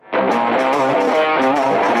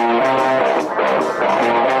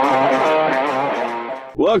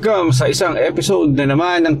Welcome sa isang episode na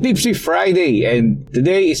naman ng Tipsy Friday, and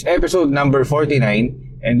today is episode number 49,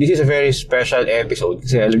 and this is a very special episode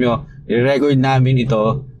kasi alam nyo, i-record namin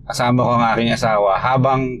ito kasama ko ang aking asawa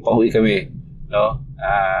habang pauwi kami, no?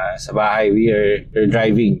 Sa bahay. We're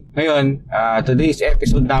driving. Ngayon, today is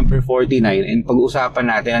episode number 49, and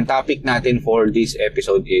pag-uusapan natin, ang topic natin for this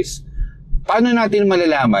episode is paano natin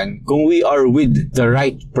malalaman kung we are with the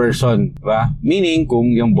right person, ba? Meaning, kung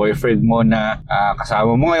yung boyfriend mo na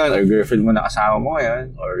kasama mo ngayon or girlfriend mo na kasama mo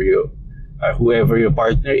ngayon or whoever your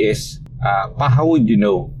partner is, how would you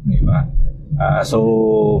know, di ba?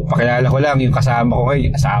 So, pakilala ko lang yung kasama ko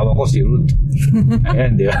ngayon, asawa ko si Ruth.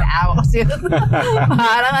 Ayan, di ba? Asawa ko si Ruth.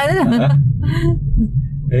 Parang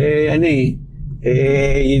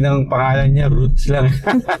yun ang pangalan niya, Roots lang.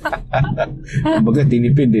 Kumbaga,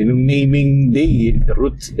 tinipid nung naming day,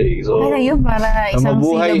 Roots. So, ano yun, para isang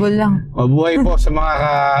syllable lang. Mabuhay po sa mga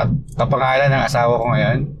kapangalan ng asawa ko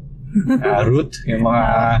ngayon. Ruth, yung mga...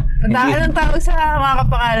 Anong tawag sa mga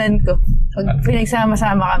kapangalan ko? Pag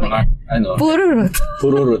pinagsama-sama kami. Puro Ruth.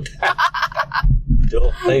 Puro Ruth.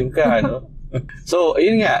 Joke time ka, ano? So,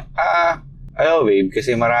 ayun nga. Babe,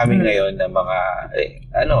 kasi marami ngayon na mga,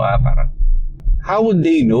 parang, how would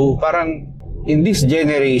they know? Parang, in this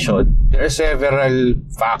generation, there are several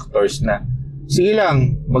factors na, sige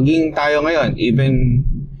lang, maging tayo ngayon,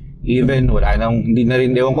 even wala nang, hindi na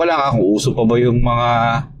rin, ewan ko lang kung uso pa ba yung mga,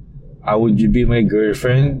 would you be my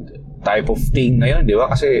girlfriend type of thing ngayon, di ba?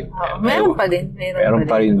 Kasi, meron pa din. Meron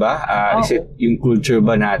pa rin ba? Is it, yung culture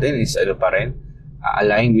ba natin is pa rin?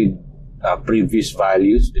 Aligned with previous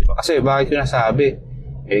values, di ba? Kasi, bakit ko nasabi?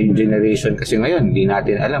 Yung generation kasi ngayon, hindi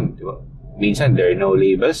natin alam, di ba? Minsan, there are no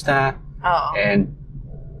labels na. And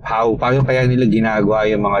paano kaya nila ginagawa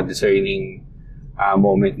yung mga discerning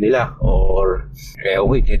moment nila? Or,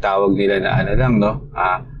 tinatawag nila na no?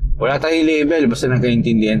 Wala tayong label, basta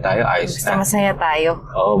nagkaintindihan tayo, ayos basta na. Masaya tayo.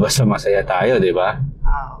 Oo, basta masaya tayo, di ba?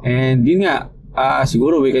 And yun nga,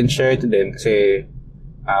 siguro we can share to them kasi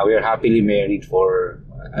we are happily married for,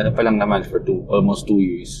 for almost 2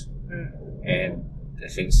 years. And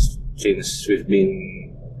since we've been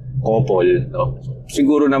couple, no?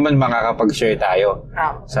 Siguro naman makakapag-share tayo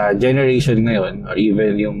sa generation ngayon or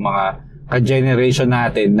even yung mga ka-generation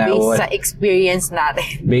natin na based sa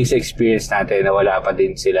experience natin na wala pa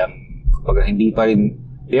din silang hindi pa rin,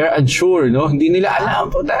 they are unsure, no? Hindi nila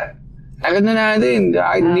alam po tagal na natin,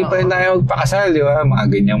 hindi pa rin tayo magpakasal, di ba? Mga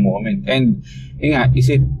ganyang moment. And yun nga,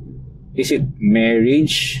 is it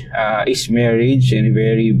marriage? Is marriage a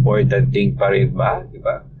very important thing pa rin ba? Di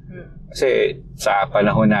ba? Kasi sa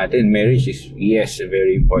panahon natin, marriage is, yes, a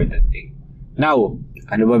very important thing. Now,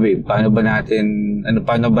 ano ba, babe? Paano ba natin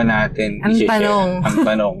i-share? Ang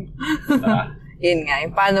tanong. Yun nga,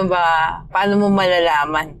 yung paano mo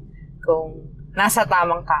malalaman kung nasa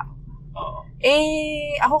tamang tao?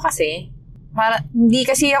 Ako kasi, hindi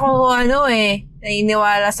kasi ako,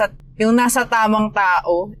 naniniwala sa, yung nasa tamang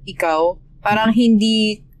tao, ikaw, parang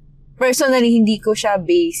personally, hindi ko siya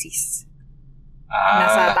basis.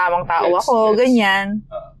 Nasa tamang tao ako, ganyan.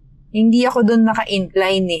 Hindi ako doon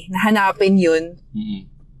naka-incline nahanapin yun.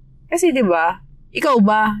 Kasi 'di ba? Ikaw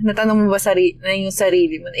ba natanong mo ba yung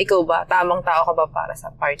sarili mo? Ikaw ba tamang tao ka ba para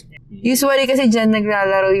sa partner? Usually kasi diyan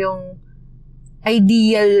naglalaro yung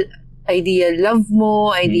ideal love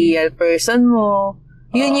mo, ideal person mo.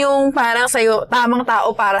 Yun yung parang sa'yo, tamang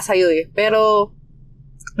tao para sa'yo Pero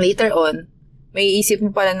later on, may isip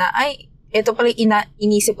mo pala na ito pala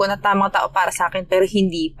inisip ko na tamang tao para sa akin pero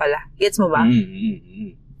hindi pala. Gets mo ba?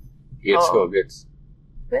 Gets.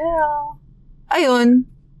 Pero, ayun.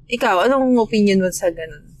 Ikaw, anong opinion mo sa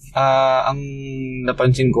ganun? Ang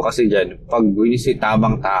napansin ko kasi dyan, pag si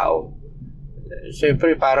tamang tao,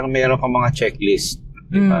 syempre parang meron kang mga checklist.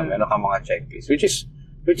 Diba? Meron kang mga checklist.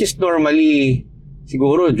 Which is normally,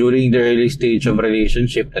 siguro during the early stage of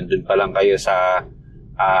relationship, nandun pa lang kayo sa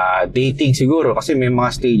dating siguro kasi may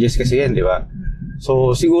mga stages kasi yan, di ba?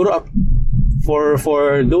 So siguro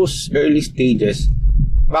for those early stages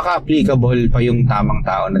baka applicable pa yung tamang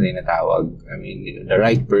tao na tinatawag. I mean, the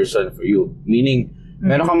right person for you. Meaning,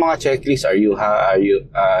 meron kang mga checklist. Do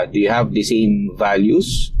you have the same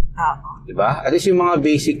values? Di ba? At least yung mga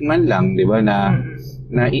basic man lang, di ba, na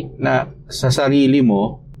sa sarili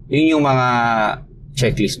mo, yun yung mga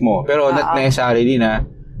checklist mo. Pero not necessarily na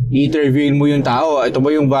i-interviewin mo yung tao. Ito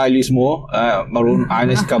ba yung values mo?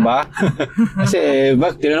 Honest ka ba? Kasi,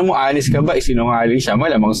 tinanong mo, honest ka ba? Isinungaling siya.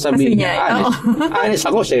 Malamang sabihin niya, honest. Honest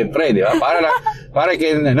ako, syempre, di ba?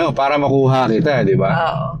 Para makuha kita, di ba?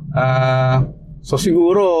 So,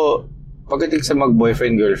 siguro, pagdating sa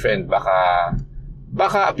mag-boyfriend, girlfriend,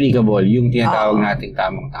 baka applicable yung tinatawag nating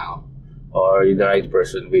tamang tao. or the right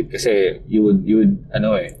person with. Kasi you would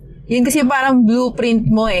Yun kasi parang blueprint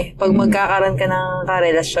mo pag magkakaroon ka ng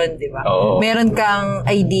karelasyon, di ba? Oo. Meron kang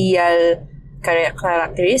ideal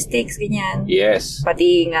characteristics, ganyan. Yes.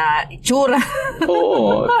 Pati nga itsura.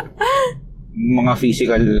 Oo. Mga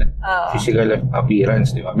physical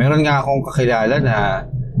appearance, di ba? Meron nga akong kakilala na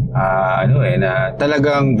na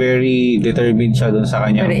talagang very determined siya doon sa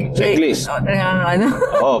kanyang checklist.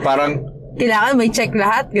 Parang kailangan may check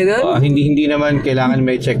lahat, gano'n? Hindi naman kailangan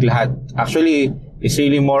may check lahat. Actually, it's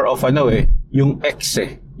really more of yung X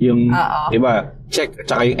yung, di ba, check,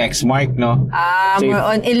 tsaka yung X mark, no? So, more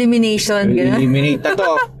on elimination, gano'n? Eliminate na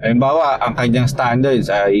to. Halimbawa, ang kanyang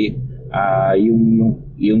standards ay yung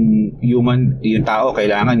tao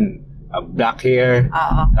kailangan black hair,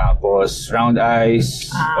 tapos round eyes.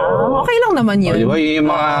 Okay lang naman yun. Di ba? Yung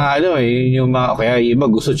mga, kaya yung iba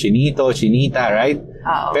gusto chinita, right?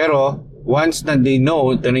 Pero, once na they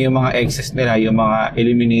know, ito na yung mga excess nila, yung mga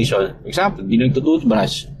elimination. For example, di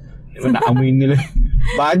nagtutoothbrush. Di ba? Naamoy nila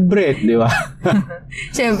bad breath, di ba?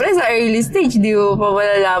 Siyempre, sa early stage, di mo pa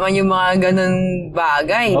malalaman yung mga ganun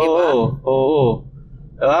bagay, di ba? Oo.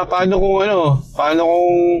 Paano kung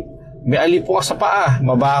may alipo ka sa paa,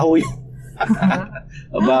 mabaho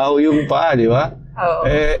yung paa, di ba? Oo.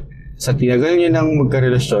 Sa tinagal nyo ng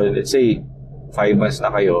magkarelasyon, let's say, 5 months na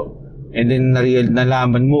kayo, and then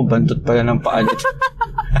nalaman mo, bantot pala ng paa nito.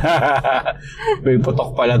 May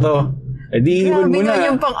putok pala to. Di iwan mo na. Grabe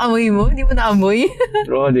yung pang-amoy mo, di mo na-amoy.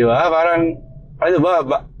 Pero, di ba? Parang,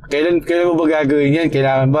 kailan mo ba gagawin yan?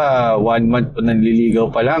 Kailangan ba 1 month pa nanliligaw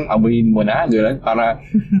pa lang, amoyin mo na, gano'n? Para,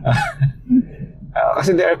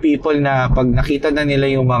 kasi there are people na pag nakita na nila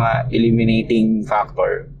yung mga eliminating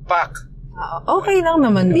factor, okay lang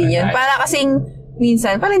naman din yan. Para kasing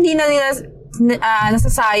minsan, parang hindi na nila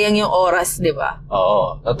nasasayang yung oras, di ba?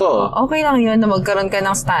 Oo, totoo. Okay lang yun na magkaroon ka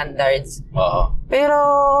ng standards. Oo. Pero,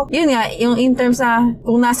 yun nga, yung in terms na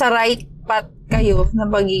kung nasa right path kayo na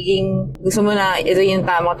pagiging gusto mo na ito yung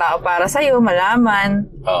tamang tao para sa'yo, malaman.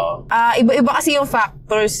 Oo. Iba-iba kasi yung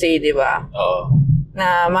factors di ba? Oo.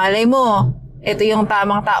 Na malay mo, ito yung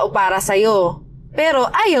tamang tao para sa'yo. Pero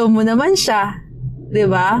ayaw mo naman siya. Di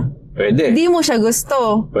ba? Pwede. Hindi mo siya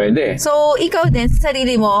gusto. Pwede. So, ikaw din, sa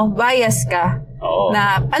sarili mo, bias ka. Oo.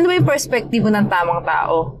 Na ano ba yung perspective mo ng tamang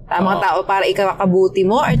tao? Tamang tao para ikakabuti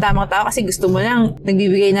mo or tamang tao kasi gusto mo lang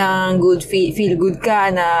nagbibigay ng good feel good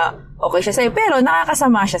ka na okay siya sa'yo pero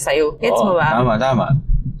nakakasama siya sa'yo. Gets mo ba? Tama.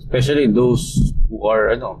 Especially those who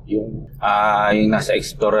are yung nasa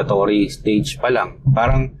exploratory stage pa lang.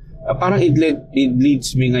 Parang it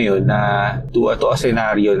leads me ngayon na to a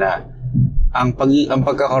scenario na ang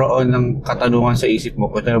pagkakaroon ng katanungan sa isip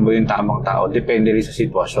mo kung ano ba yung tamang tao, depende rin sa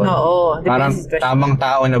sitwasyon. Oo, parang tamang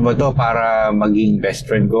tao na ba to para maging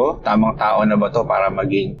best friend ko? Tamang tao na ba to para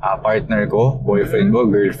maging partner ko, boyfriend ko,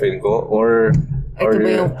 girlfriend ko, or ito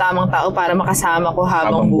ba yung tamang tao para makasama ko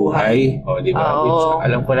habang buhay? O, di ba? Which,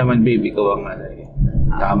 alam ko naman, baby, ko ang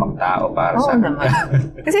tamang tao para sa naman.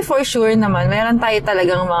 Kasi for sure naman, meron tayo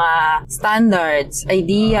talagang mga standards,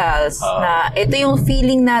 ideals, na ito yung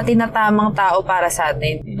feeling natin na tamang tao para sa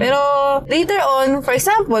atin. Pero later on, for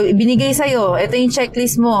example, binigay sa'yo, ito yung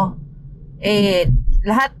checklist mo.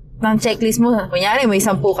 Lahat ng checklist mo, kunyari may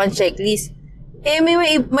 10 kang checklist. Siyempre,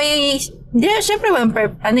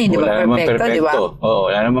 di ba? Perfecto, di ba?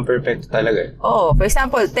 Oo, wala naman perfecto talaga. Oo, for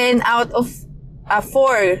example, 10 out of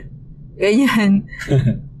 4. Ganyan.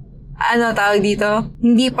 Tawag dito?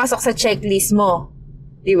 Hindi pasok sa checklist mo.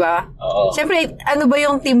 Di ba? Oo. Siyempre, ano ba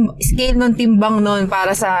yung scale ng timbang nun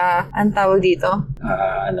para sa, tawag dito?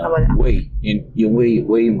 Way. Yung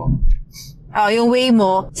way mo. Yung way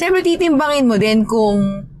mo. Siyempre, titimbangin mo din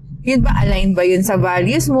kung yun ba, align ba yun sa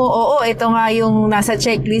values mo? Oo, ito nga yung nasa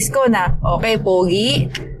checklist ko na, okay, pogi,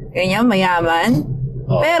 ganyan, mayaman.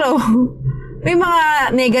 Oo. Pero, may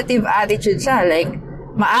mga negative attitude siya, like,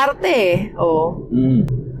 maarte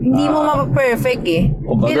hindi mo ma-perfect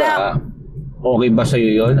Kumbaga, okay ba sa'yo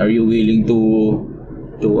yun? Are you willing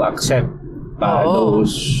to accept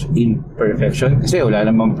those imperfection? Kasi wala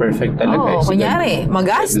namang perfect talaga. Kunyari,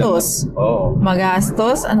 magastos.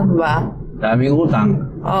 Magastos, ano ba? Daming utang.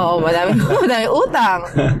 Madaming utang.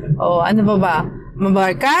 Ano ba?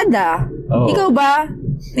 Mabarkada. Ikaw ba?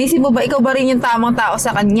 Naisip mo ba, ikaw ba rin yung tamang tao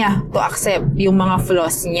sa kanya to accept yung mga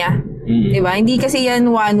flaws niya? Diba? Hindi kasi yan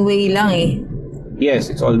one way lang Yes,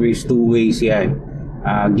 it's always 2 ways yan.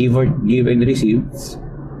 Give and receive.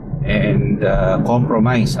 And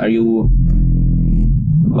compromise. Are you...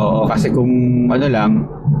 kasi kung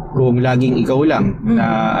kung laging ikaw lang,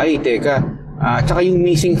 na, tsaka yung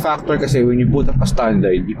missing factor kasi when you put up a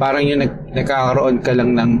standard, parang yung nagkakaroon ka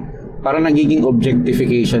lang ng parang nagiging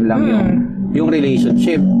objectification lang yung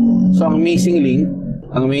relationship. So, ang missing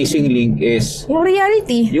link is Yung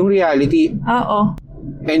reality. Oo.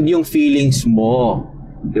 And yung feelings mo.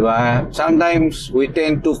 Diba? Sometimes, we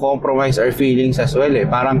tend to compromise our feelings as well eh.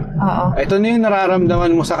 Parang, ito na yung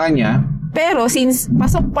nararamdaman mo sa kanya. Pero, since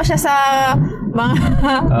pasok pa siya sa mga,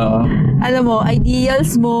 alam mo,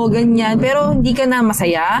 ideals mo, ganyan, pero hindi ka na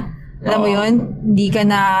masaya. Alam mo yun? Hindi ka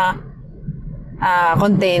na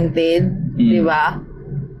contented. Diba?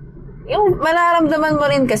 Yung mararamdaman mo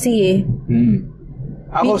rin kasi eh.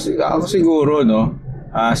 Ako siguro, no?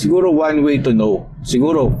 Siguro one way to know.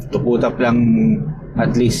 Siguro, to put up lang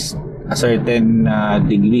at least a certain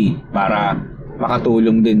degree para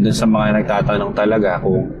makatulong din dun sa mga nagtatanong talaga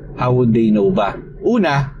kung how would they know ba.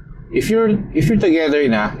 Una, if you're together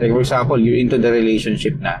na, like for example, you're into the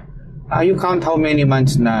relationship na, you count how many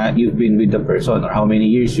months na you've been with the person or how many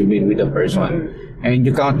years you've been with the person. And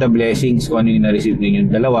you count the blessings kung ano yung na-receive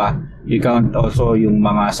ninyong dalawa. You count also yung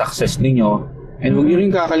mga success ninyo. And huwag nyo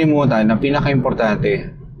rin kakalimutan na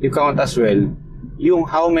pinaka-importante, you count as well yung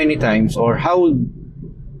how many times or how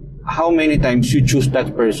many times you choose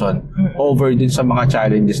that person over din sa mga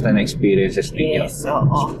challenges na experiences ninyo. Yes,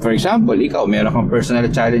 oo. For example, ikaw, meron kang personal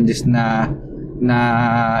challenges na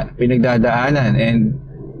pinagdadaanan and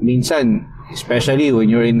minsan, especially when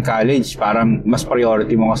you're in college, parang mas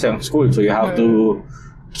priority mo kasi ang school. So you have to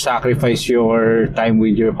sacrifice your time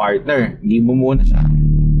with your partner. Hindi mo muna siya.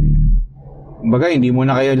 Kumbaga, hindi mo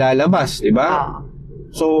na kayo lalabas, di ba?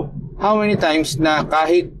 So, how many times na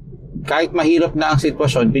kahit mahirap na ang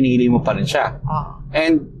sitwasyon, pinili mo pa rin siya.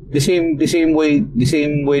 And the same way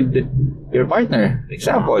with your partner.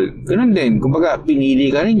 Example, ganun din. Kumbaga,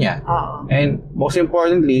 pinili ka rin niya. And most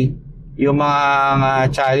importantly, yung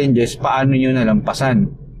mga challenges, paano nyo nalampasan?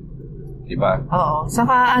 Diba? Oo.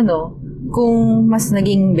 Saka kung mas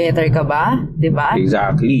naging better ka ba? Diba?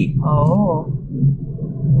 Exactly. Oo.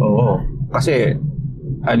 Kasi,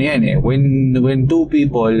 yan eh, when two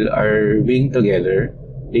people are being together,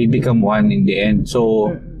 they become one in the end.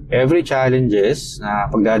 So, every challenges na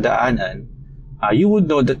pagdadaanan, you would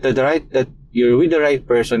know that you're with the right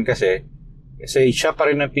person kasi siya pa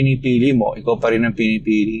rin ang pinipili mo, ikaw pa rin ang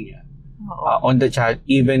pinipili niya. On the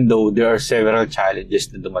even though there are several challenges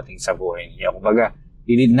na dumating sa buhay niya. Kumbaga,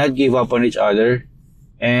 you did not give up on each other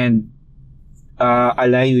and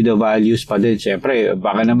align with the values pa din. Siyempre,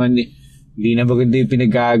 baka naman hindi na maganda yung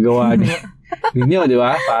pinagagawa ninyo, di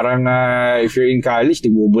ba? Parang if you're in college,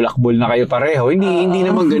 bubulakbol na kayo pareho. Hindi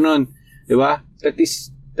naman ganun, di ba? That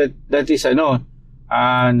is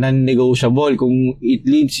non-negotiable. Kung it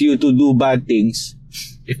leads you to do bad things,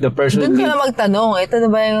 if the person... Doon ka na magtanong, ito na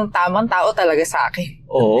ba yung tamang tao talaga sa akin?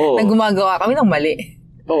 Oo. Na gumagawa kami ng mali.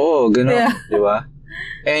 Oo, ganun, di ba?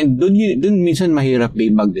 And doon minsan mahirap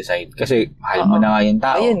mag-decide kasi mahal mo na nga yung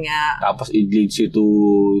tao. Ayun nga. Tapos it leads you to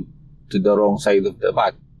the wrong side of the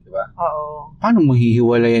path, di ba? Oo. Paano mo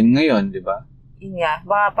hihiwalayan ngayon, di ba? Yun nga.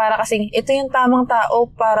 Baka para kasing ito yung tamang tao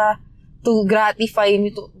para to gratify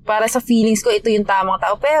me, para sa feelings ko ito yung tamang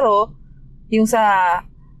tao. Pero yung sa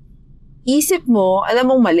isip mo,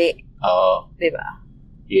 alam mong mali. Oo. Di ba?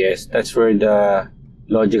 Yes, that's where the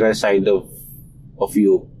logical side of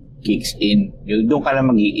you kicks in. Doon ka na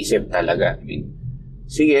mag-iisip talaga. I mean,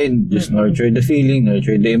 sige, just nurture the feeling,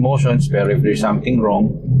 nurture the emotions, pero if there's something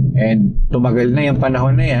wrong, and tumagal na yung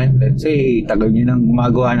panahon na yan, let's say, tagal nyo nang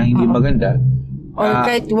gumagawa ng hindi maganda. Or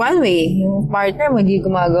kahit one way, yung partner mo hindi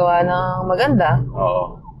gumagawa ng maganda.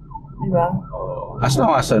 Oo. Diba? As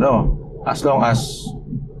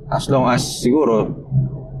long as siguro,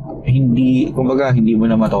 kumbaga, hindi mo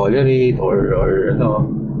na matolerate or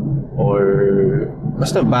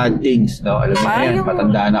basta bad things, no? Alam mo na yan,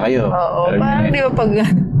 patanda na kayo. Oo, parang di ba pag,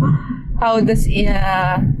 how does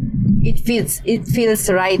it feels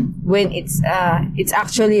right when it's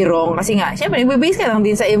actually wrong. Kasi nga, syempre, nagbe-base ka lang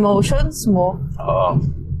din sa emotions mo. Oo.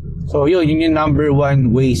 So, yun yung number one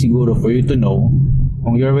way siguro for you to know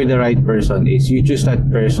kung you're with the right person is you choose that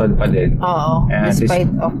person pa din. Oo.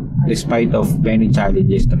 Despite of many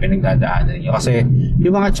challenges na pinagdadaanan niyo. Kasi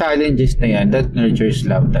yung mga challenges na yan, that nurtures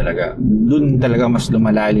love talaga. Doon talaga mas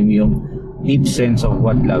lumalalim yung deep sense of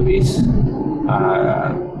what love is.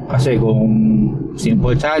 Kasi kung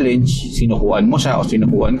simple challenge, sinukuan mo siya o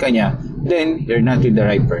sinukuan ka niya, then you're not with the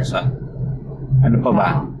right person. Ano pa ba?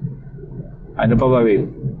 Ano pa ba, babe?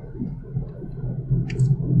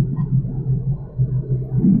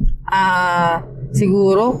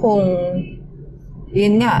 Siguro kung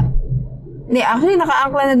yun nga. Actually,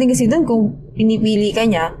 naka-angkla na din kasi doon kung pinipili ka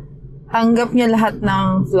niya, tanggap niya lahat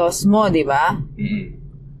ng flaws mo, di ba?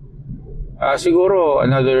 Siguro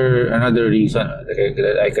another reason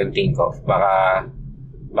that I can think of baka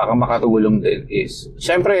makatulong din is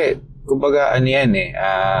syempre kumbaga ano yan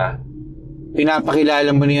pinapakilala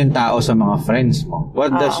mo na yung tao sa mga friends mo.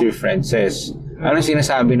 What does your friend says? Anong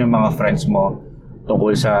sinasabi ng mga friends mo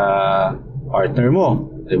tungkol sa partner mo,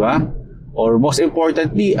 'di ba? Or most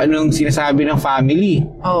importantly, anong sinasabi ng family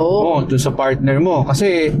mo dun sa partner mo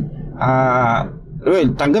kasi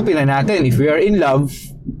tanggapin na natin if we are in love,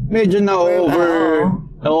 medyo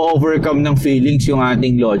na-overcome ng feelings yung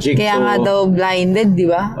ating logic. Kaya nga daw blinded, di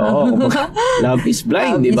ba? Love is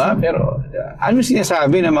blind, di ba? Pero anong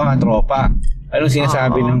sinasabi ng mga tropa? Anong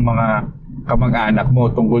sinasabi ng mga kamag-anak mo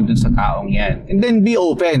tungkol dun sa taong yan? And then be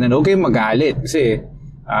open, huwag kayong magalit. Kasi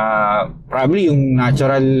probably yung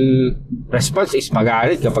natural response is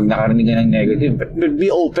magalit kapag nakarinig ka ng negative. But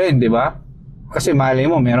be open, di ba? Kasi malay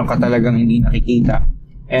mo, meron ka talagang hindi nakikita.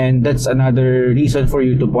 And that's another reason for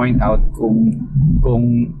you to point out kung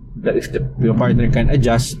if your partner can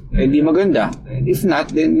adjust, hindi maganda. And if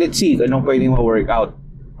not, then let's see anong pwedeng ma-work out.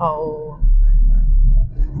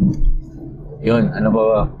 Yun, ano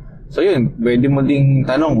ba? So yun, pwede mo ding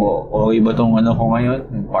tanong okay ba tong ko ngayon?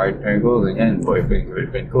 Yung partner ko, ganyan, boyfriend,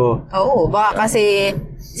 girlfriend ko. Baka kasi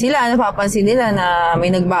sila, napapansin nila na may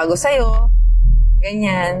nagbago sa'yo.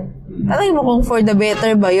 Ganyan. Tanongin mo kung for the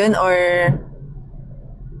better ba yun or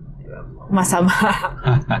masama.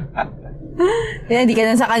 Hindi ka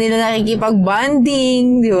na sa kanila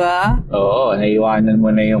nakikipag-bonding, di ba? Oo, naiwanan mo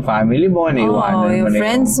na yung family mo, naiwanan mo yung na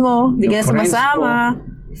friends mo, di ka na sumasama.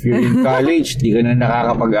 If you're in college, di ka na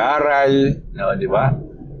nakakapag-aaral, no, di ba?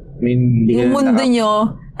 I mean, di ka yung mundo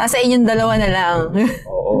nyo, nasa inyong dalawa na lang.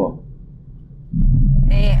 Oo.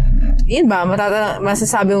 Yun ba?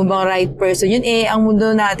 Masasabi mo bang right person yun? Ang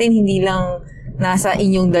mundo natin hindi lang nasa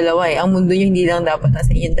inyong dalawa Ang mundo nyo hindi lang dapat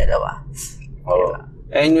nasa inyong dalawa. Oh.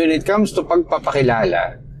 And when it comes to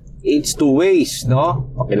pagpapakilala, it's two ways,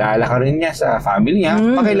 no? Pakilala ka rin niya sa family niya,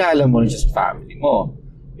 pakilala mo rin siya sa family mo.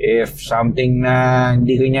 If something na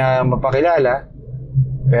hindi ka niya mapakilala,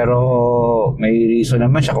 pero may reason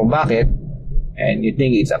naman siya kung bakit, and you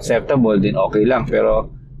think it's acceptable, then okay lang.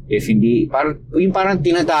 Pero if hindi, parang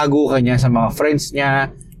tinatago ka niya sa mga friends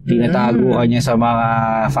niya, tinatago ka niya sa mga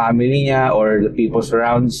family niya or the people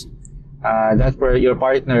surrounds your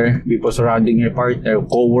partner, people surrounding your partner,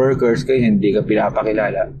 co-workers, kaya hindi ka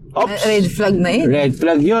pinapakilala. Oops! Red flag na yun. Red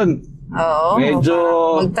flag yun. Oo. Medyo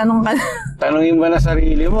magtanong ka na. Tanungin mo na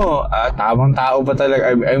sarili mo, tamang tao ba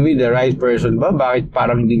talaga? I'm with the right person ba? Bakit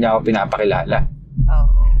parang hindi niya ako pinapakilala?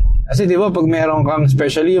 Kasi di ba pag meron kang,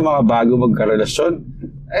 especially yung mga bago magkarelasyon,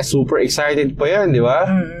 super excited pa yan, di ba?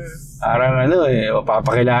 Parang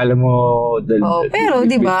mapapakilala mo pero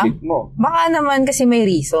di ba? Baka naman kasi may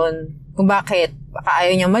reason kung bakit. Baka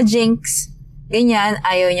ayaw niyang ma-jinx, ganyan,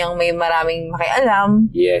 ayaw niyang may maraming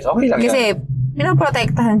makialam. Yes, okay lang kasi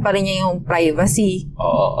pinaprotektahan pa rin niya yung privacy.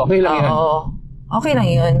 Oo, okay lang yan. Okay lang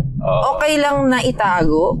yun. Okay lang na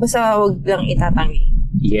itago, basta wag lang itatangi.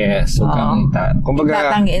 Yes, wag kang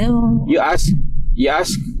kumbaga, itatangi, no? You ask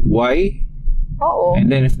why,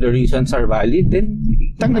 and then if the reasons are valid, then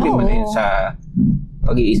tanggalin mo na yun sa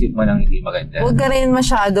pag-iisip mo ng hindi maganda. Huwag ka rin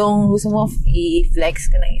masyadong gusto mo i-flex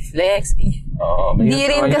ka ng i-flex. Hindi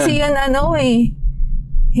rin kasi yun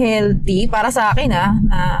healthy para sa akin na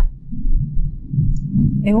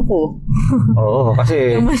ewan ko. Oo,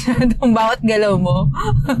 kasi yung masyadong bawat galaw mo.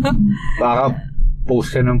 baka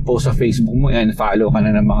post ka ng post sa Facebook mo and follow ka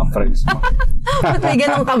na ng mga friends mo. Ba't may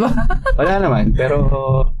ganun ka ba? Wala naman, pero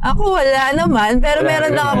ako wala naman, pero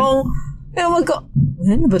meron lang akong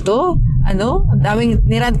ano ba to? Ang daming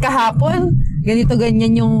nirad kahapon. Ganito,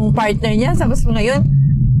 ganyan yung partner niya. Tapos ngayon,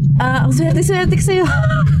 ang swerte-swerte sa'yo.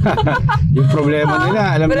 Yung problema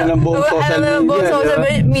nila, alam na ng buong social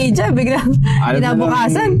media. Biglang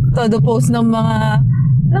kinabukasan. Todo post ng mga,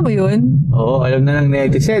 alam mo yun? Oo, alam na ng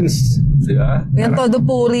netizens. Di ba? Yung todo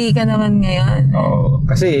puri ka naman ngayon. Oo,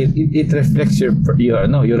 kasi it reflects your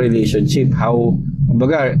relationship. How,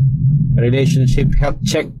 kumbaga, relationship health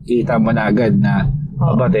check, kita mo na agad na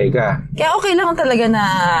teka. Kaya okay lang talaga na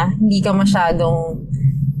hindi ka masyadong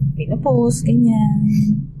pinapost, ganyan.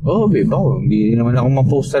 Babe, hindi naman ako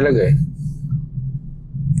ma-post talaga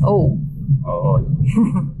Oo.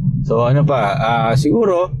 So ano pa,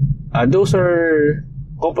 siguro those are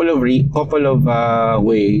couple of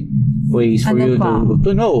ways for you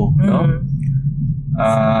to know, no?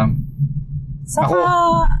 Saka,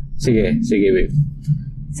 sige babe.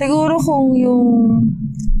 Siguro kung yung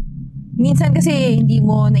minsan kasi hindi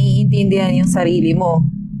mo naiintindihan yung sarili mo.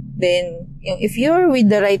 Then, if you're with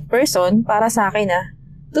the right person, para sa akin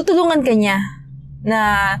tutulungan ka niya na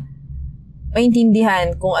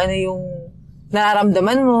maintindihan kung ano yung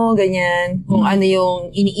nararamdaman mo, ganyan. Kung ano yung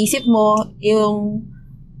iniisip mo, yung...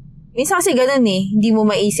 Minsan kasi ganun hindi mo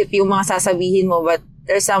maisip yung mga sasabihin mo, but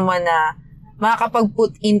there's someone na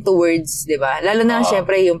makakapag-put into words, di ba? Lalo na,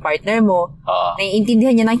 syempre, yung partner mo,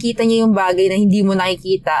 naiintindihan niya, nakikita niya yung bagay na hindi mo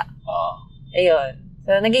nakikita. Ayun.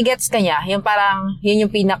 So, nagigets ka niya. Yung parang, yun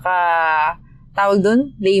yung pinaka, tawag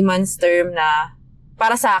dun, layman's term na,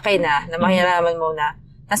 para sa akin na mahiraman mo na,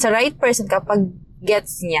 nasa right person kapag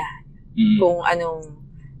gets niya kung anong,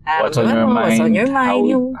 what's on your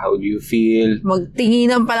mind, how do you feel?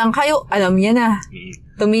 Magtinginan pa lang kayo, alam niya na.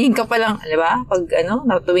 Tumingin ka pa lang, di ba? Pag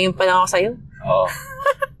tumingin pa lang ako sa'yo. Oo.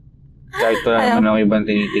 Kahit pa naman ako ibang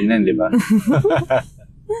tinitingnan, di ba?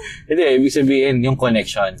 Hindi, ibig sabihin, yung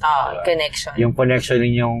connection. Diba? Connection. Yung connection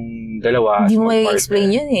ninyong dalawa. Hindi mo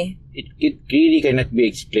i-explain yun It really cannot be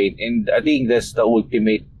explained. And I think that's the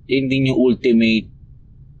ultimate, hindi yung ultimate,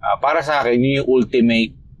 para sa akin, yun yung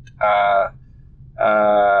ultimate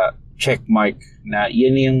checkmark na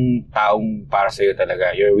yan yung taong para sa'yo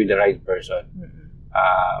talaga. You're with the right person.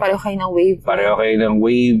 Pareho kayo ng wave. Pareho kayo ng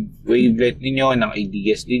wavelength ninyo, ng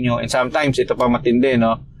ideas ninyo. And sometimes, ito pa matindi,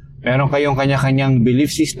 no? Meron kayong kanya-kanyang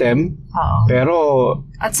belief system, pero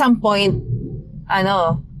at some point,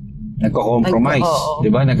 nagko-compromise.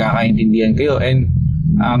 Diba? Nagkakaintindihan kayo. And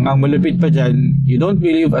ang malupit pa dyan, you don't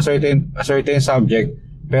believe a certain subject,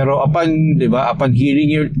 pero upon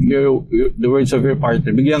hearing the words of your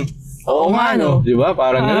partner, biglang, oo nga, no? Diba?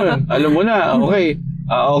 Parang gano'n. Alam mo na,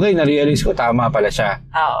 okay, na-realize ko, tama pala siya.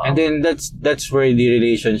 And then, that's where the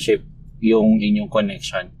relationship, yung inyong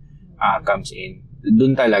connection, comes in.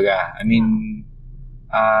 Doon talaga. I mean,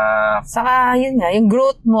 saka, yun nga, yung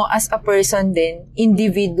growth mo as a person din,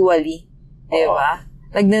 individually. Diba?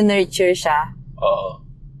 Nag-nurture siya. Oo.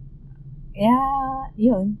 Yeah,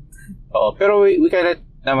 yun. Oo, pero we cannot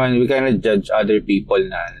judge other people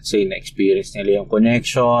na, let's say, na-experience nila yung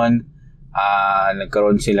connection,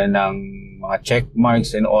 nagkaroon sila ng mga check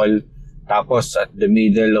marks and all, tapos at the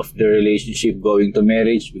middle of the relationship going to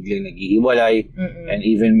marriage, biglang naghihiwalay, and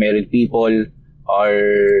even married people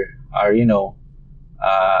are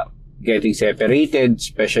getting separated,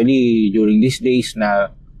 especially during these days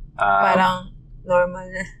na parang normal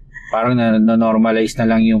na. Parang na-normalize na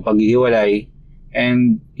lang yung paghihiwalay.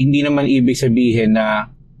 And hindi naman ibig sabihin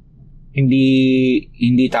na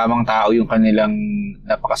hindi tamang tao yung kanilang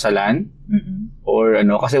napakasalan. Or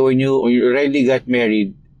kasi when you already got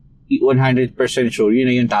married, 100% sure yun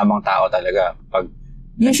na yung tamang tao talaga.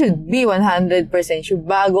 You should be 100% sure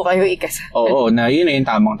bago kayo ikasal. Oo, na yun na yung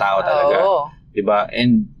tamang tao talaga. Diba?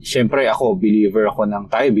 And syempre believer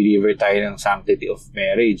tayo ng sanctity of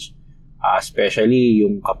marriage. Especially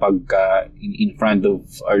yung kapag in front of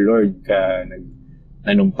our Lord ka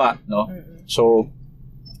nanumpa, no? So,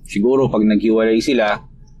 siguro pag naghiwalay sila,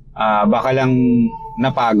 baka lang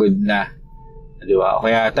napagod na. Di ba?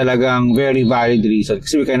 Kaya talagang very valid reason.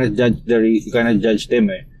 Kasi we cannot judge them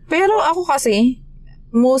Pero ako kasi,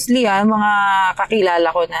 mostly mga kakilala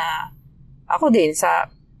ko na, ako din sa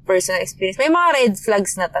personal experience, may mga red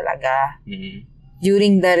flags na talaga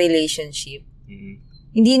during the relationship.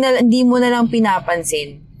 Hindi mo na lang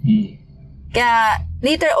pinapansin. Kaya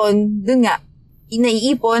later on, dun nga,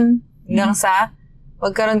 inaiipon hanggang sa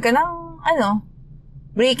magkaroon ka ng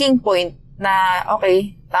breaking point na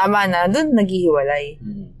okay, tama na, dun naghihiwalay.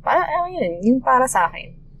 Para yun para sa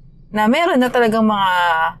akin. Na meron na talagang mga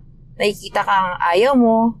nakikita kang ayaw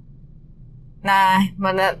mo, na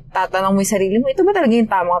tatanong mo yung sarili mo, ito ba talaga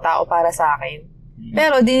yung tamang tao para sa akin?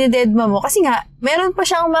 Pero dinidedma mo, kasi nga, meron pa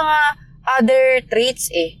siyang mga other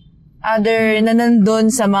traits other na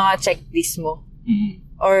nandun sa mga checklist mo.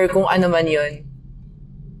 Or kung ano man yun.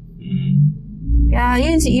 Kaya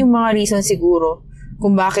yun yung mga reason siguro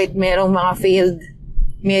kung bakit merong mga failed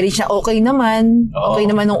marriage na okay naman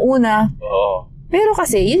nung una. Pero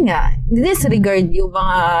kasi, yun nga, disregard yung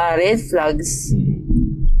mga red flags.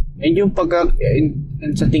 And yung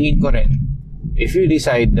and sa tingin ko rin, if you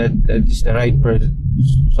decide that is the right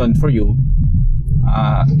person for you,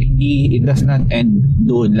 it does not end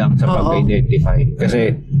doon lang sa pag-identify.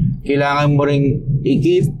 Kasi, kailangan mo ring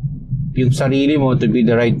i-keep yung sarili mo to be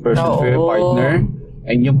the right person for your partner,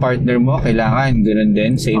 and yung partner mo, kailangan ganun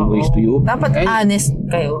din, same ways to you. Dapat honest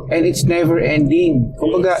kayo. And it's never ending.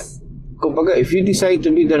 Kumbaga, if you decide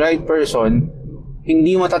to be the right person,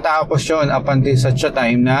 hindi matatapos yun up until such a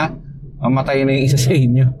time na mamatay na yung isa sa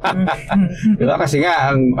inyo. Diba? Kasi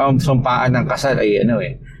nga, ang sumpaan ng kasal ay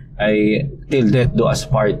ay till death do us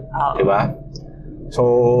part. Diba?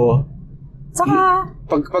 So, saka,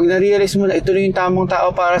 pag na-realize mo na ito na yung tamang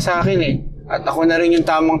tao para sa akin at ako na rin yung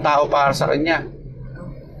tamang tao para sa kanya,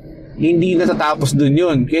 hindi natatapos dun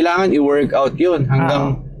yun. Kailangan i-work out yun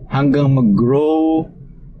hanggang mag-grow,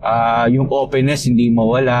 yung openness hindi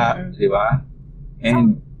mawala, di ba?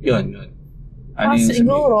 And yun. Ano yung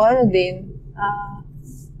siguro, ano din,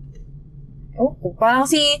 parang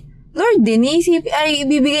si Lord din,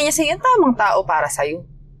 ibibigay niya sa'yo yung tamang tao para sa'yo.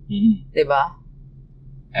 Di ba?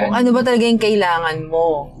 Kung ano ba talaga yung kailangan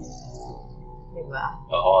mo. Di ba?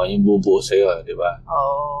 Oo, yung bubuo sa'yo, di ba?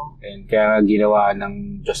 Oo. And kaya ginawa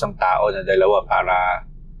ng Diyos ang tao na dalawa para,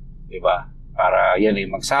 di ba? Para yan ay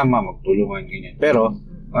magsama, magtulungan, ganyan. Pero,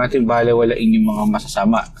 natin balewalain yung mga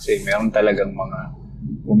masasama kasi meron talagang mga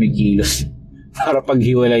kumikilos para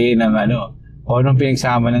paghiwalayin ng kung anong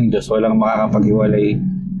pinagsama ng Diyos, walang makakapaghiwalay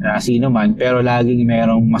na sino man, pero laging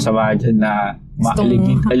merong masama dyan na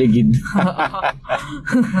maaligid-aligid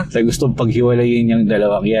sa gustong paghiwalayin yung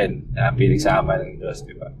dalawang yan na pinagsama ng Diyos,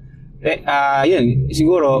 di ba? Yun,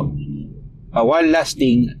 siguro, one last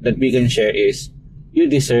thing that we can share is you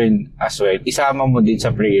discern as well. Isama mo din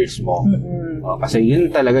sa prayers mo. Kasi yun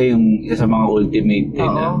talaga yung isa sa mga ultimate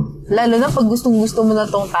din. Lalo na pag gustong-gusto mo na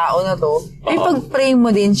tong tao na to, pag-pray mo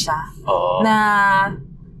din siya na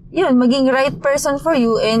yun, maging right person for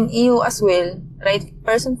you and you as well, right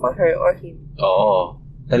person for her or him. Oo.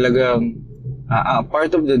 Talagang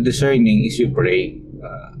part of the discerning is you pray.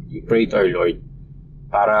 You pray to our Lord.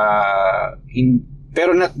 Para,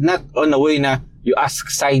 pero not on the way na you ask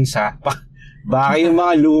signs baka yung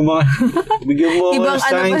mga lumang bigyan mo ako ng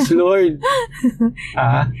signs, Lord.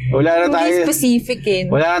 Wala na tayo. Hindi specific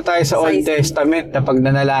Wala na tayo sa Old Testament na pag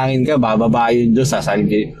nanalangin ka, bababa yung Diyos,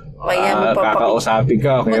 sasalgi. Kakausapin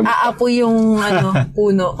ka. Mag-aapoy yung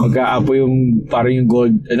puno. Mag-aapoy yung parang yung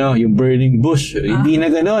gold, yung burning bush. Hindi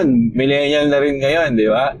na ganoon. Millennial na rin ngayon, di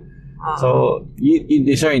ba? So, you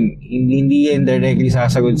discern. Hindi yan directly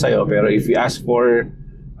sasagot sa'yo. Pero if you ask for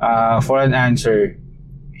an answer,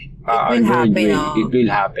 it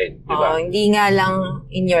will happen. Diba? Hindi nga lang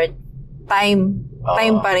in your time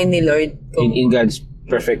pa rin ni Lord. In God's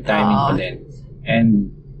perfect timing pa din.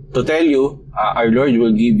 And to tell you, our Lord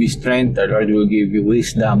will give you strength, our Lord will give you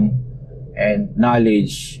wisdom and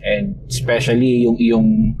knowledge, and especially yung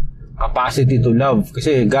iyong capacity to love.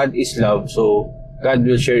 Kasi God is love, so God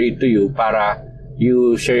will share it to you para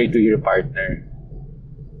you share it to your partner.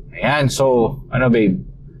 Ayan, so, babe?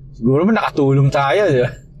 Siguro mo nakatulong tayo, di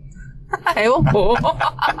ba? Ewan po.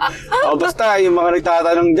 Basta, yung mga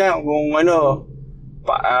nagtatanong dyan kung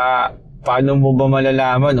paano mo ba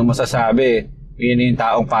malalaman o masasabi yun yung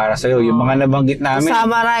taong para sa'yo. Yung mga nabanggit namin.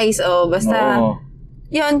 Summarize, basta,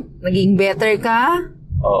 yun, naging better ka.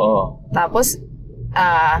 Oo. Tapos,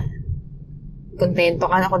 kontento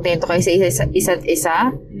kayo sa isa't isa.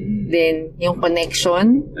 Then, yung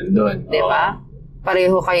connection. Nandun. Diba?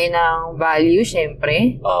 Pareho kayo ng value,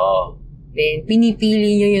 syempre. Oo. Then,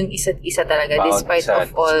 pinipili nyo yung isa't isa talaga despite of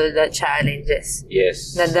all the challenges.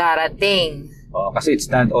 Yes. Na darating. Kasi it's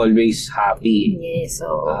not always happy. Yes, so...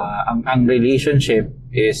 ang relationship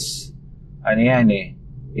is,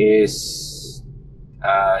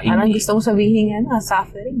 parang gusto mo sabihin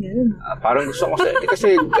suffering, gano'n. Parang gusto ko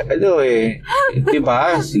kasi,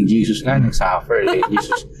 diba, si Jesus nga nag-suffer.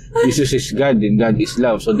 Jesus is God and God is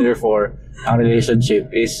love. So therefore, ang relationship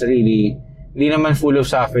is really, hindi naman full of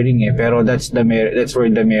suffering pero that's where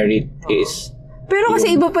the merit is. Pero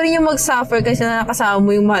kasi iba pa rin yung mag-suffer kasi na nakasama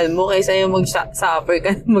mo yung mahal mo kaysa yung mag-suffer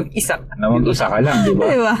ka mag-isa. Na mag-isa ka lang, di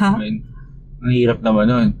ba? Diba? Ang hirap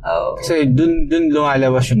naman nun. Kasi dun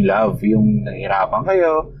lumalabas yung love. Yung nahihirapan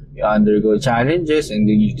kayo, you undergo challenges, and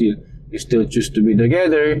then you still choose to be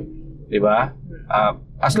together. Di ba?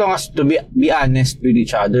 As long as to be honest with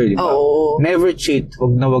each other, di ba? Never cheat.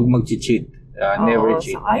 Wag mag-cheat. Never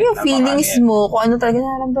cheat. Yung feelings mo, kung ano talaga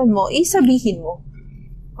nararamdaman mo, sabihin mo.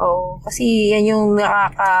 Kasi yan yung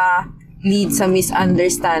nakaka-lead sa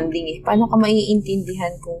misunderstanding. Paano ka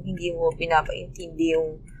maiintindihan kung hindi mo pinapaintindi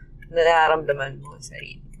yung nararamdaman mo sa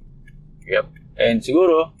sarili? Yep. And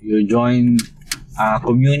siguro, you join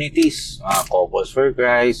communities, couples for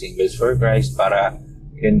Christ, singles for Christ, para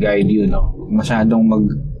can guide you, Masyadong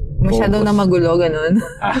na magulo, ganun.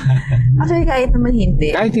 Actually, kahit naman hindi.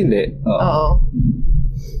 Kahit hindi. Oo.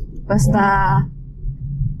 Basta...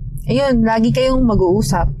 Ayun, lagi kayong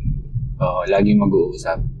mag-uusap. Lagi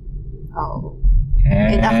mag-uusap.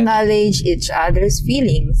 And acknowledge each other's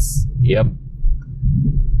feelings. Yep.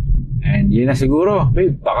 And yun na siguro.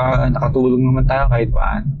 Babe, baka nakatulong naman tayo kahit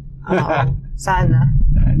paano. Sana.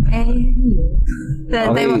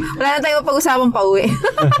 Wala na tayo pag-usapang pauwi.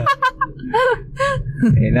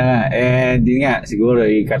 And yun nga, siguro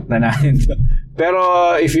i-cut na natin to. Pero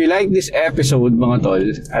if you like this episode, mga tol,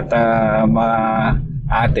 at mga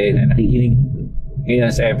ate na nakikinig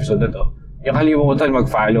ngayon sa episode na to. Yung kalimutan,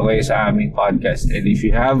 mag-follow kayo sa aming podcast. And if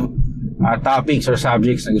you have topics or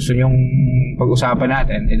subjects na gusto nyong pag-usapan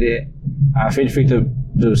natin, feel free to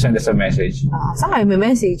send us a message. Saan kayo may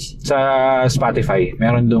message? Sa Spotify.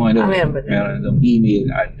 Meron doon meron doon email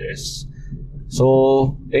address.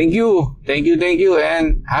 So, thank you,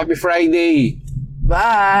 and happy Friday!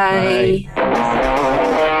 Bye!